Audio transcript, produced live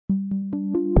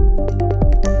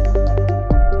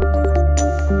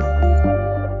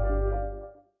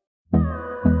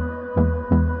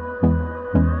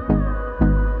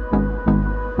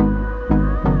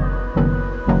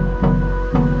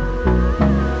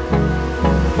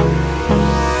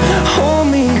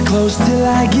Close till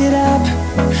I get up.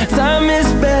 Time is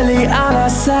barely on our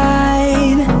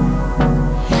side.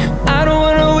 I don't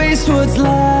wanna waste what's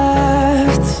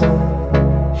left.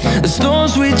 The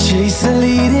storms we chase are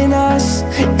leading us,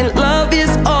 and love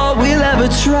is all we'll ever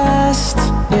trust.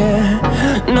 Yeah,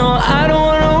 no, I don't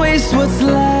wanna waste what's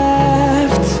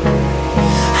left.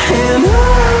 And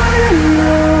on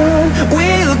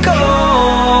we'll go,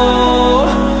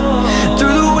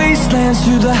 through the wastelands,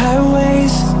 through the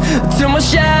highways, till my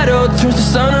shadow turns to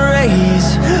sun rays.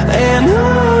 And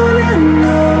on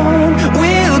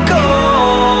we'll go,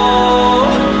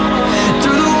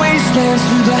 through the wastelands,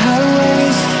 through the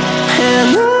highways,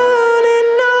 and on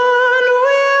we'll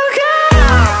go.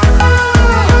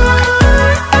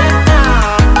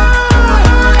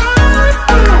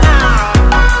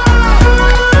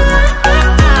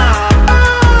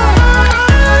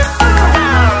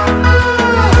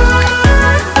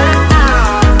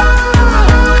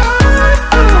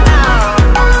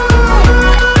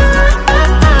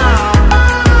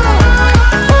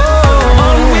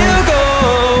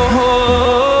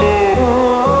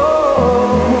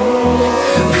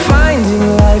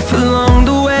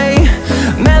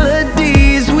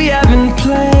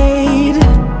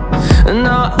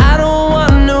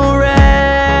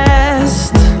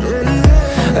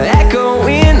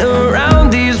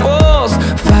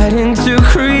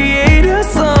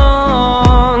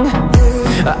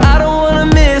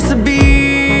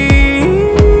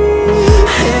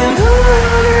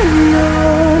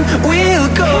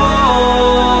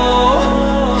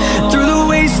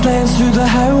 Through the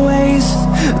highways,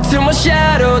 till my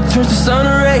shadow turns to sun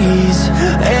rays.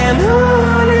 And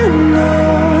on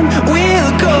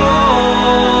we'll go,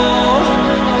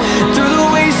 through the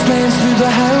wastelands, through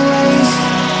the highways,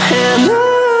 and on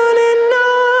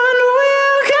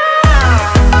we'll go.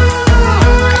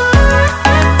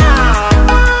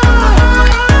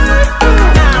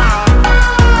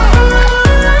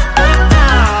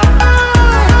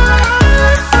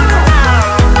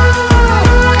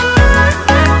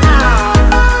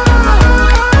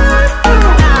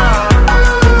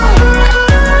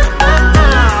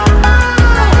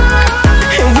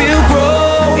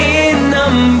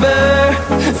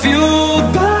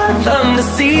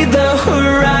 See the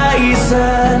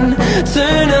horizon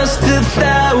turn us to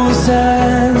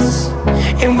thousands,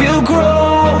 and we'll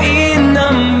grow in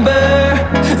number,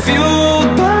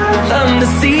 fueled by them. To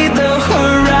see the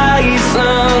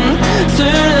horizon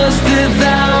turn us to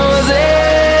thousands,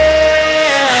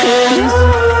 and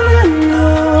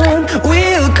on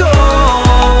we'll go,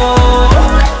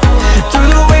 through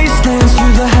the wastelands,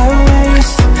 through the highways,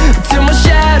 till my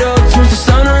shadow turns to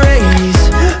sun rays.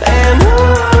 And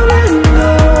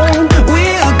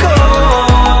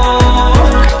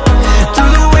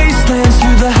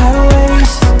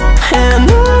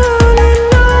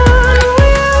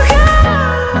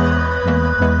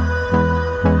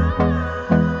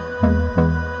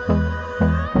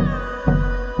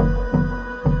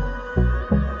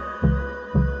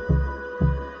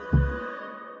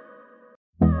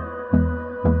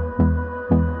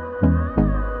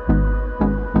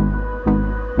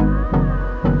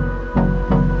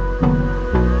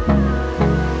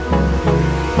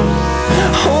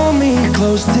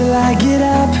close till I get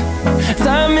up.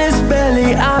 Time is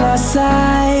barely on our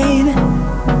side.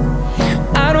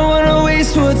 I don't wanna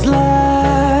waste what's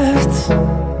left.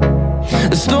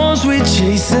 The storms we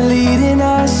chase are leading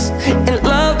us, and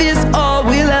love is all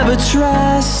we'll ever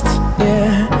trust.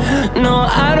 Yeah, no,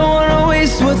 I don't wanna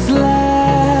waste what's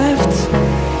left.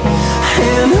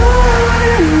 And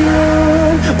on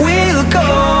we'll go,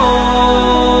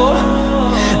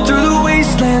 through the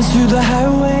wastelands, through the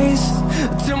highways,